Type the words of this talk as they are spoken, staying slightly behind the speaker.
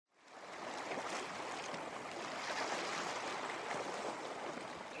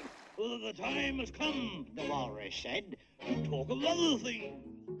whether the time has come, the walrus said, to talk of other things.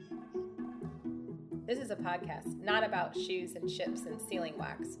 This is a podcast not about shoes and ships and sealing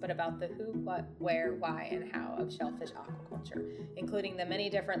wax, but about the who, what, where, why, and how of shellfish aquaculture, including the many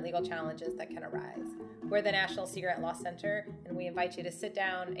different legal challenges that can arise. We're the National Sea Grant Law Center, and we invite you to sit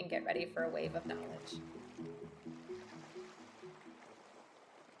down and get ready for a wave of knowledge.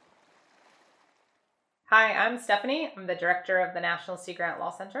 Hi, I'm Stephanie. I'm the director of the National Sea Grant Law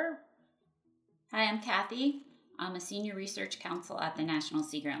Center. Hi, I'm Kathy. I'm a senior research counsel at the National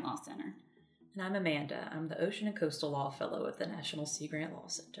Sea Grant Law Center. And I'm Amanda. I'm the Ocean and Coastal Law Fellow at the National Sea Grant Law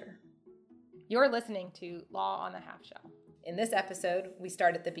Center. You're listening to Law on the Half Shell. In this episode, we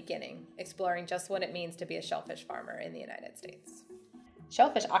start at the beginning, exploring just what it means to be a shellfish farmer in the United States.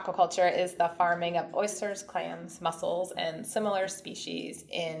 Shellfish aquaculture is the farming of oysters, clams, mussels, and similar species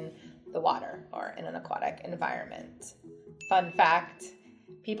in the water or in an aquatic environment. Fun fact,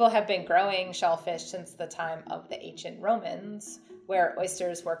 people have been growing shellfish since the time of the ancient Romans, where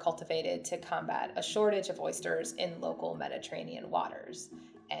oysters were cultivated to combat a shortage of oysters in local Mediterranean waters,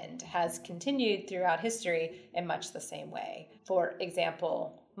 and has continued throughout history in much the same way. For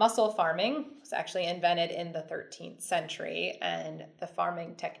example, mussel farming was actually invented in the 13th century, and the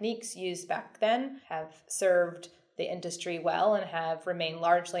farming techniques used back then have served the industry well and have remained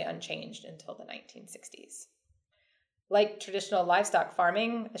largely unchanged until the 1960s. Like traditional livestock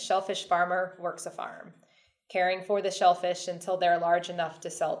farming, a shellfish farmer works a farm, caring for the shellfish until they're large enough to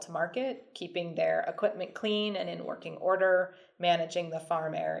sell to market, keeping their equipment clean and in working order, managing the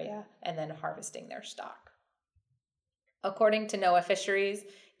farm area, and then harvesting their stock. According to NOAA Fisheries,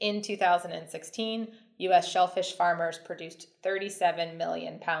 in 2016, U.S. shellfish farmers produced 37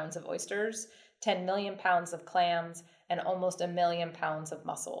 million pounds of oysters, 10 million pounds of clams, and almost 1 million pounds of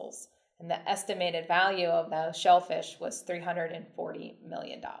mussels. And the estimated value of those shellfish was $340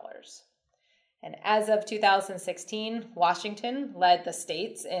 million. And as of 2016, Washington led the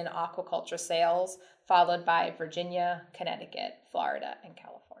states in aquaculture sales, followed by Virginia, Connecticut, Florida, and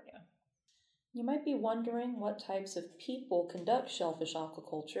California. You might be wondering what types of people conduct shellfish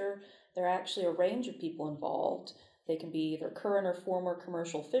aquaculture. There are actually a range of people involved. They can be either current or former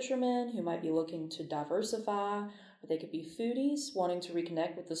commercial fishermen who might be looking to diversify, or they could be foodies wanting to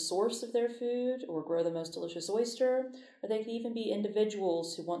reconnect with the source of their food or grow the most delicious oyster, or they could even be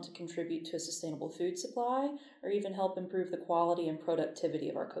individuals who want to contribute to a sustainable food supply or even help improve the quality and productivity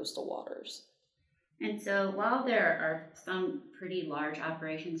of our coastal waters. And so while there are some pretty large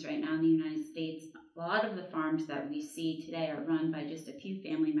operations right now in the United States, a lot of the farms that we see today are run by just a few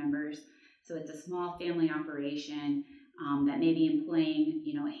family members. So it's a small family operation that may be employing,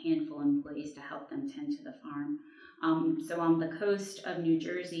 a handful of employees to help them tend to the farm. So on the coast of New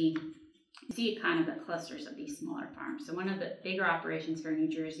Jersey, you see kind of the clusters of these smaller farms. So one of the bigger operations for New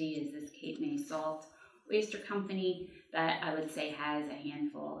Jersey is this Cape May Salt Oyster Company that I would say has a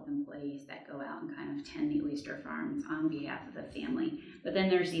handful of employees that go out and kind of tend the oyster farms on behalf of the family. But then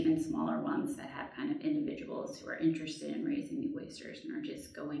there's even smaller ones that have kind of individuals who are interested in raising the oysters and are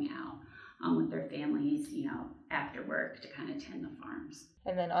just going out with their families, after work to kind of tend the farms.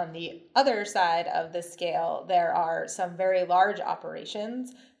 And then on the other side of the scale, there are some very large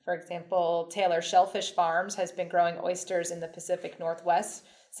operations. For example, Taylor Shellfish Farms has been growing oysters in the Pacific Northwest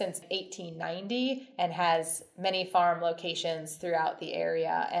since 1890 and has many farm locations throughout the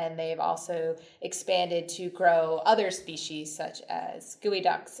area. And they've also expanded to grow other species such as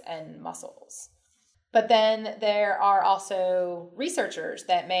geoducks and mussels. But then there are also researchers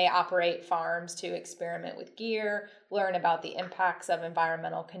that may operate farms to experiment with gear, learn about the impacts of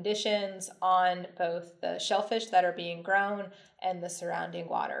environmental conditions on both the shellfish that are being grown and the surrounding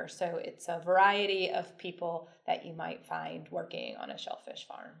water. So it's a variety of people that you might find working on a shellfish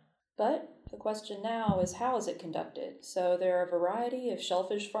farm. But the question now is, how is it conducted? So there are a variety of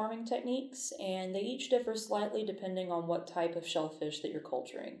shellfish farming techniques, and they each differ slightly depending on what type of shellfish that you're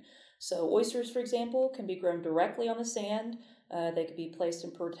culturing. So oysters, for example, can be grown directly on the sand. They could be placed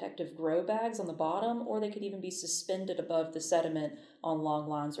in protective grow bags on the bottom, or they could even be suspended above the sediment on long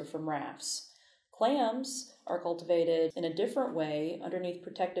lines or from rafts. Clams are cultivated in a different way underneath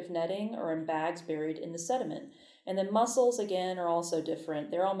protective netting or in bags buried in the sediment. And then mussels, again, are also different.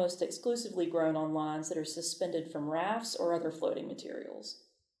 They're almost exclusively grown on lines that are suspended from rafts or other floating materials.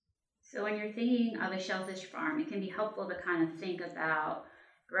 So when you're thinking of a shellfish farm, it can be helpful to kind of think about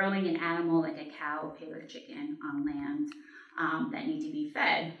growing an animal like a cow, pig, or chicken on land that need to be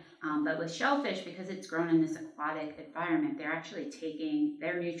fed. But with shellfish, because it's grown in this aquatic environment, they're actually taking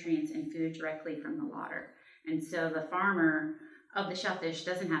their nutrients and food directly from the water. And so the farmer of the shellfish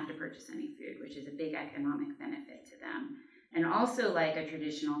doesn't have to purchase any food, which is a big economic benefit to them. And also like a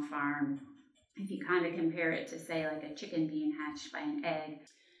traditional farm, if you kind of compare it to, say, like a chicken being hatched by an egg,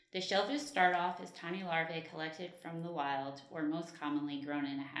 the shellfish start off as tiny larvae collected from the wild or most commonly grown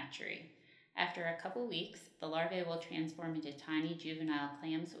in a hatchery. After a couple weeks, the larvae will transform into tiny juvenile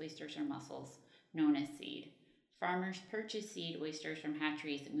clams, oysters, or mussels, known as seed. Farmers purchase seed oysters from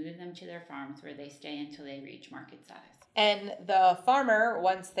hatcheries and move them to their farms where they stay until they reach market size. And the farmer,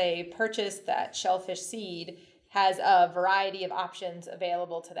 once they purchase that shellfish seed, has a variety of options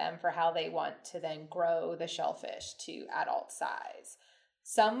available to them for how they want to then grow the shellfish to adult size.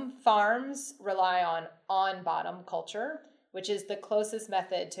 Some farms rely on bottom culture, which is the closest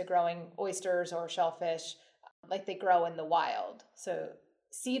method to growing oysters or shellfish like they grow in the wild. So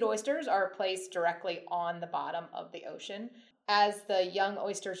seed oysters are placed directly on the bottom of the ocean. As the young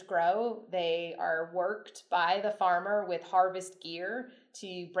oysters grow, they are worked by the farmer with harvest gear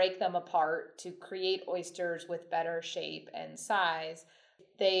to break them apart to create oysters with better shape and size.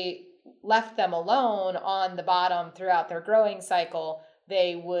 They left them alone on the bottom throughout their growing cycle.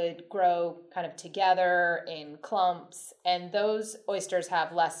 They would grow kind of together in clumps, and those oysters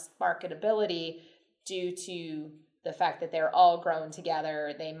have less marketability due to the fact that they're all grown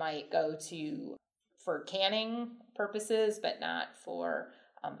together. They might go for canning purposes, but not for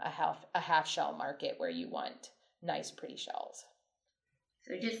a half shell market where you want nice, pretty shells.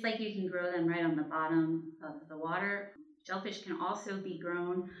 So just like you can grow them right on the bottom of the water, shellfish can also be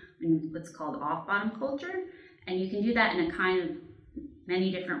grown in what's called off-bottom culture, and you can do that in a kind of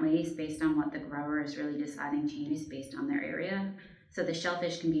many different ways based on what the grower is really deciding to use based on their area. So the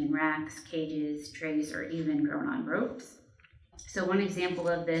shellfish can be in racks, cages, trays, or even grown on ropes. So one example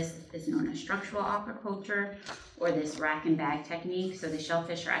of this is known as structural aquaculture, or this rack and bag technique. So the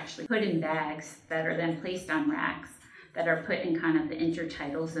shellfish are actually put in bags that are then placed on racks that are put in kind of the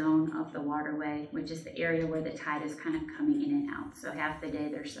intertidal zone of the waterway, which is the area where the tide is kind of coming in and out. So half the day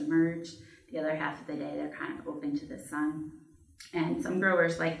they're submerged, the other half of the day they're kind of open to the sun. And some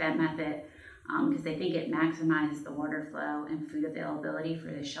growers like that method because they think it maximizes the water flow and food availability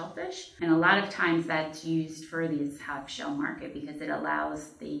for the shellfish. And a lot of times that's used for this half shell market because it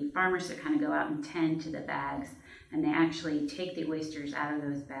allows the farmers to kind of go out and tend to the bags, and they actually take the oysters out of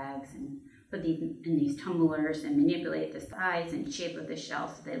those bags and put these in these tumblers and manipulate the size and shape of the shell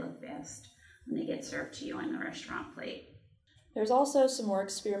so they look best when they get served to you on the restaurant plate. There's also some more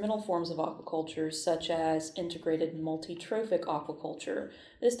experimental forms of aquaculture, such as integrated multi-trophic aquaculture.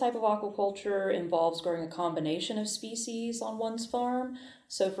 This type of aquaculture involves growing a combination of species on one's farm.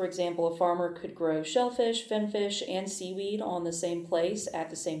 So, for example, a farmer could grow shellfish, finfish, and seaweed on the same place at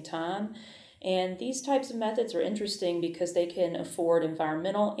the same time. And these types of methods are interesting because they can afford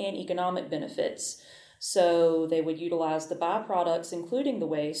environmental and economic benefits. So they would utilize the byproducts, including the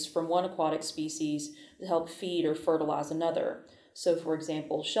waste from one aquatic species, to help feed or fertilize another. So, for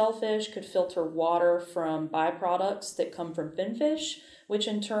example, shellfish could filter water from byproducts that come from finfish, which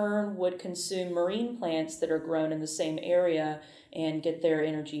in turn would consume marine plants that are grown in the same area and get their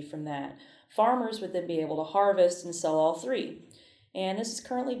energy from that. Farmers would then be able to harvest and sell all three. And this is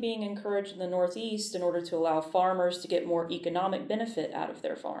currently being encouraged in the Northeast in order to allow farmers to get more economic benefit out of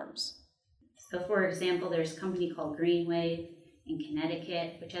their farms. So, for example, there's a company called Greenwave in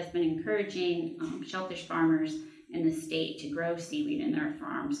Connecticut, which has been encouraging shellfish farmers in the state to grow seaweed in their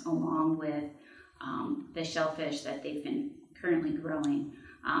farms along with the shellfish that they've been currently growing.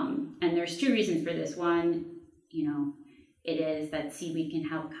 And there's two reasons for this. One, it is that seaweed can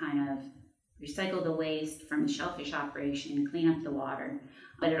help kind of recycle the waste from the shellfish operation, clean up the water.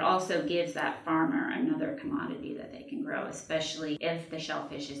 But it also gives that farmer another commodity that they can grow, especially if the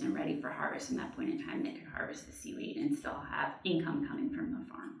shellfish isn't ready for harvest. In that point in time, they can harvest the seaweed and still have income coming from the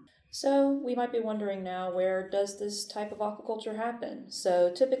farm. So we might be wondering now, where does this type of aquaculture happen?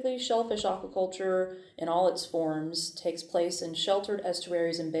 So typically shellfish aquaculture in all its forms takes place in sheltered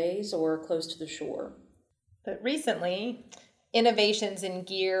estuaries and bays or close to the shore. But recently, innovations in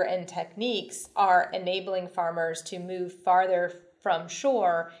gear and techniques are enabling farmers to move farther from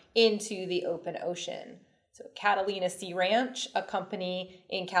shore into the open ocean. So Catalina Sea Ranch, a company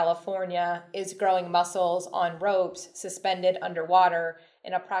in California, is growing mussels on ropes suspended underwater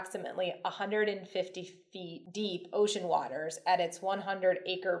in approximately 150 feet deep ocean waters at its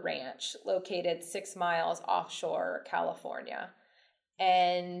 100-acre ranch located 6 miles offshore California.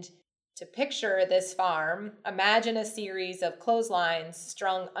 And to picture this farm, imagine a series of clotheslines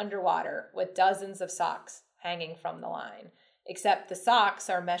strung underwater with dozens of socks hanging from the line. Except the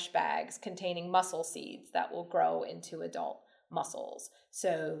socks are mesh bags containing mussel seeds that will grow into adult mussels.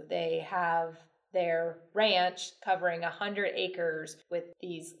 So they have their ranch covering 100 acres with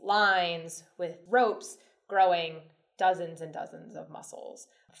these lines with ropes growing dozens and dozens of mussels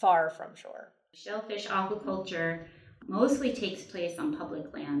far from shore. Shellfish aquaculture mostly takes place on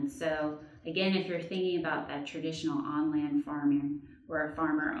public land. So again, if you're thinking about that traditional on-land farming where a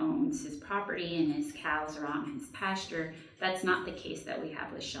farmer owns his property and his cows are on his pasture, that's not the case that we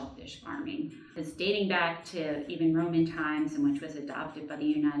have with shellfish farming. Because dating back to even Roman times, in which was adopted by the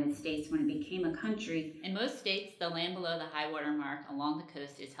United States when it became a country. In most states, the land below the high water mark along the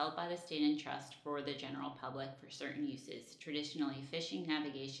coast is held by the state in trust for the general public for certain uses, traditionally fishing,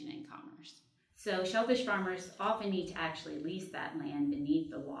 navigation, and commerce. So shellfish farmers often need to actually lease that land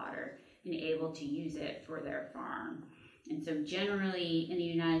beneath the water and able to use it for their farm. And so generally in the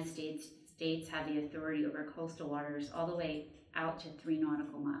United States, states have the authority over coastal waters all the way out to 3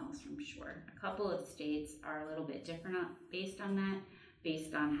 nautical miles from shore. A couple of states are a little bit different based on that,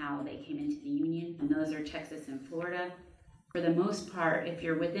 based on how they came into the Union, and those are Texas and Florida. For the most part, if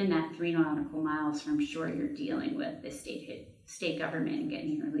you're within that 3 nautical miles from shore, you're dealing with the state government and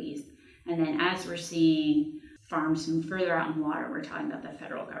getting your lease. And then as we're seeing farms move further out in water, we're talking about the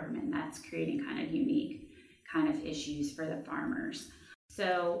federal government, and that's creating kind of unique kind of issues for the farmers.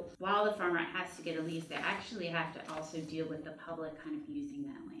 So while the farmer has to get a lease, they actually have to also deal with the public kind of using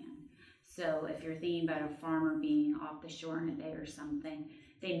that land. So if you're thinking about a farmer being off the shore in a day or something,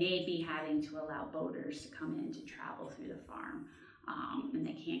 they may be having to allow boaters to come in to travel through the farm. And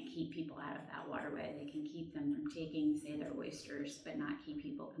they can't keep people out of that waterway. They can keep them from taking, say, their oysters, but not keep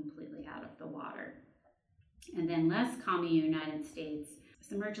people completely out of the water. And then less common in the United States,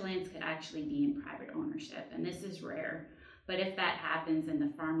 submerged lands could actually be in private ownership, and this is rare. But if that happens and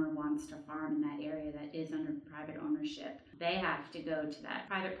the farmer wants to farm in that area that is under private ownership, they have to go to that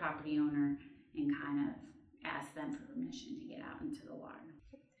private property owner and kind of ask them for permission to get out into the water.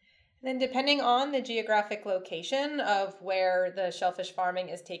 Then depending on the geographic location of where the shellfish farming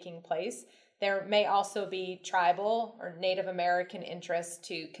is taking place, there may also be tribal or Native American interests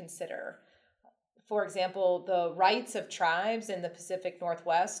to consider. For example, the rights of tribes in the Pacific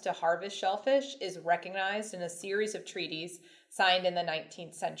Northwest to harvest shellfish is recognized in a series of treaties signed in the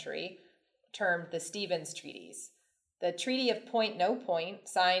 19th century, termed the Stevens Treaties. The Treaty of Point No Point,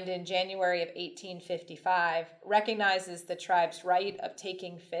 signed in January of 1855, recognizes the tribe's right of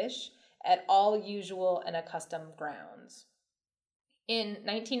taking fish at all usual and accustomed grounds. In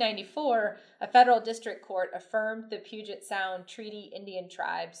 1994, a federal district court affirmed the Puget Sound Treaty Indian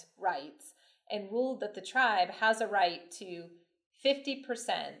Tribe's rights and ruled that the tribe has a right to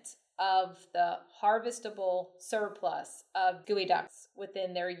 50% of the harvestable surplus of geoducks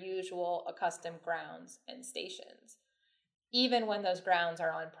within their usual accustomed grounds and stations, even when those grounds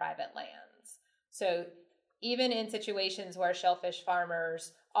are on private lands. So even in situations where shellfish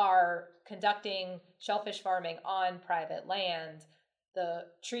farmers are conducting shellfish farming on private land, the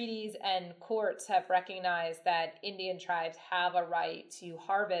treaties and courts have recognized that Indian tribes have a right to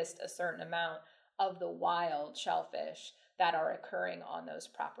harvest a certain amount of the wild shellfish that are occurring on those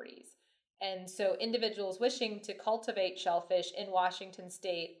properties. And so individuals wishing to cultivate shellfish in Washington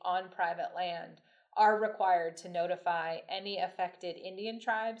state on private land are required to notify any affected Indian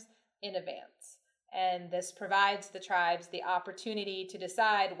tribes in advance. And this provides the tribes the opportunity to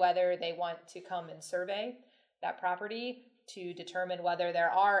decide whether they want to come and survey that property to determine whether there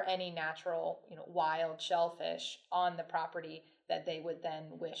are any natural, wild shellfish on the property that they would then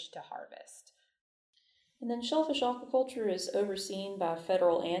wish to harvest. And then shellfish aquaculture is overseen by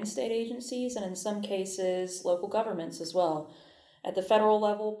federal and state agencies, and in some cases, local governments as well. At the federal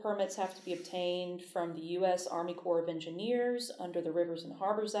level, permits have to be obtained from the U.S. Army Corps of Engineers under the Rivers and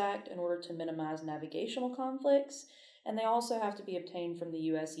Harbors Act in order to minimize navigational conflicts, and they also have to be obtained from the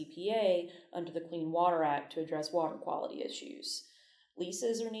U.S. EPA under the Clean Water Act to address water quality issues.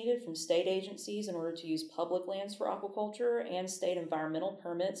 Leases are needed from state agencies in order to use public lands for aquaculture, and state environmental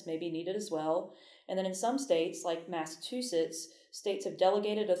permits may be needed as well. And then in some states, like Massachusetts, states have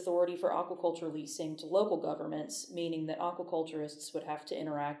delegated authority for aquaculture leasing to local governments, meaning that aquaculturists would have to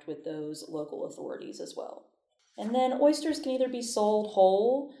interact with those local authorities as well. And then oysters can either be sold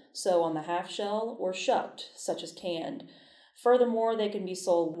whole, so on the half shell, or shucked, such as canned. Furthermore, they can be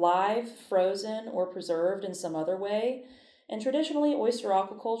sold live, frozen, or preserved in some other way. And traditionally, oyster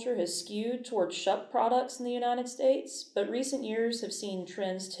aquaculture has skewed towards shucked products in the United States, but recent years have seen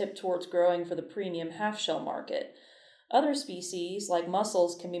trends tip towards growing for the premium half-shell market. Other species, like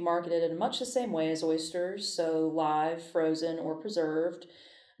mussels, can be marketed in much the same way as oysters, so live, frozen, or preserved.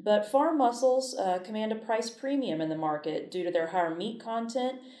 But farm mussels command a price premium in the market due to their higher meat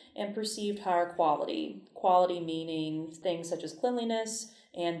content and perceived higher quality. Quality meaning things such as cleanliness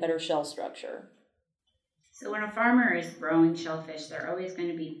and better shell structure. So when a farmer is growing shellfish, they're always going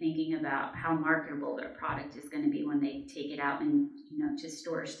to be thinking about how marketable their product is going to be when they take it out and to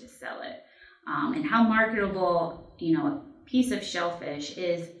stores to sell it. And how marketable a piece of shellfish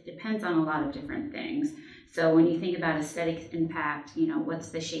is depends on a lot of different things. So when you think about aesthetic impact, what's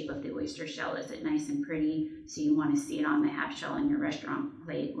the shape of the oyster shell? Is it nice and pretty so you want to see it on the half shell in your restaurant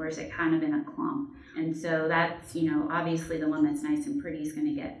plate, or is it kind of in a clump? And so that's, obviously the one that's nice and pretty is going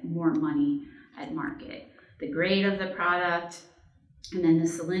to get more money at market. The grade of the product and then the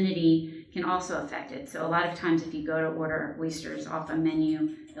salinity can also affect it. So a lot of times if you go to order oysters off a menu,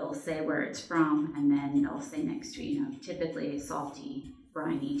 it'll say where it's from, and then they'll say next to typically a salty,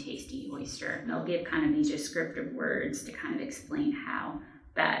 briny, tasty oyster. They'll give kind of these descriptive words to kind of explain how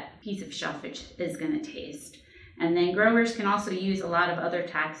that piece of shellfish is going to taste. And then growers can also use a lot of other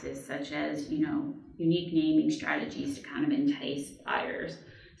taxes, such as, unique naming strategies to kind of entice buyers.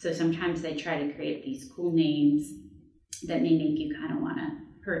 So sometimes they try to create these cool names that may make you kind of want to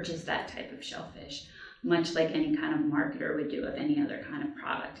purchase that type of shellfish, much like any kind of marketer would do of any other kind of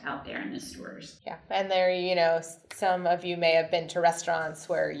product out there in the stores. Yeah, and there, some of you may have been to restaurants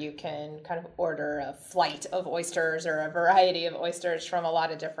where you can kind of order a flight of oysters or a variety of oysters from a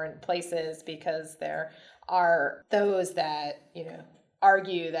lot of different places, because there are those that,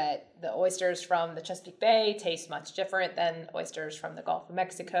 argue that the oysters from the Chesapeake Bay taste much different than oysters from the Gulf of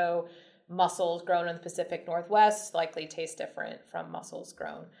Mexico. Mussels grown in the Pacific Northwest likely taste different from mussels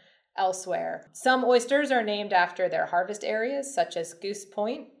grown elsewhere. Some oysters are named after their harvest areas, such as Goose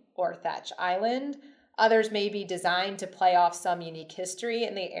Point or Thatch Island. Others may be designed to play off some unique history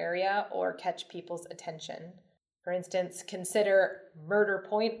in the area or catch people's attention. For instance, consider Murder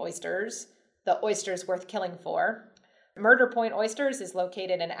Point oysters, the oysters worth killing for. Murder Point Oysters is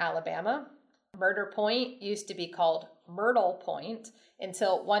located in Alabama. Murder Point used to be called Myrtle Point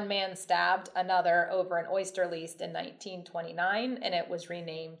until one man stabbed another over an oyster lease in 1929, and it was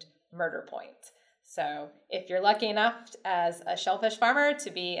renamed Murder Point. So if you're lucky enough as a shellfish farmer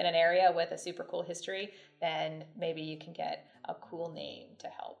to be in an area with a super cool history, then maybe you can get a cool name to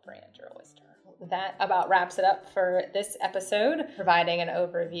help brand your oyster. That about wraps it up for this episode, providing an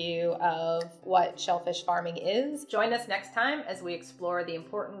overview of what shellfish farming is. Join us next time as we explore the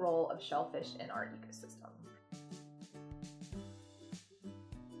important role of shellfish in our ecosystem.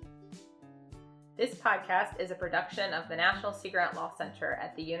 This podcast is a production of the National Sea Grant Law Center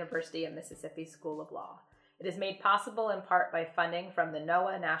at the University of Mississippi School of Law. It is made possible in part by funding from the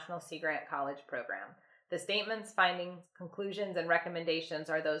NOAA National Sea Grant College Program. The statements, findings, conclusions, and recommendations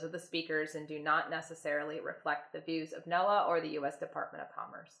are those of the speakers and do not necessarily reflect the views of NOAA or the U.S. Department of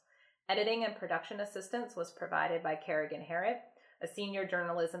Commerce. Editing and production assistance was provided by Kerrigan Harrett, a senior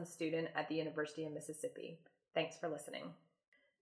journalism student at the University of Mississippi. Thanks for listening.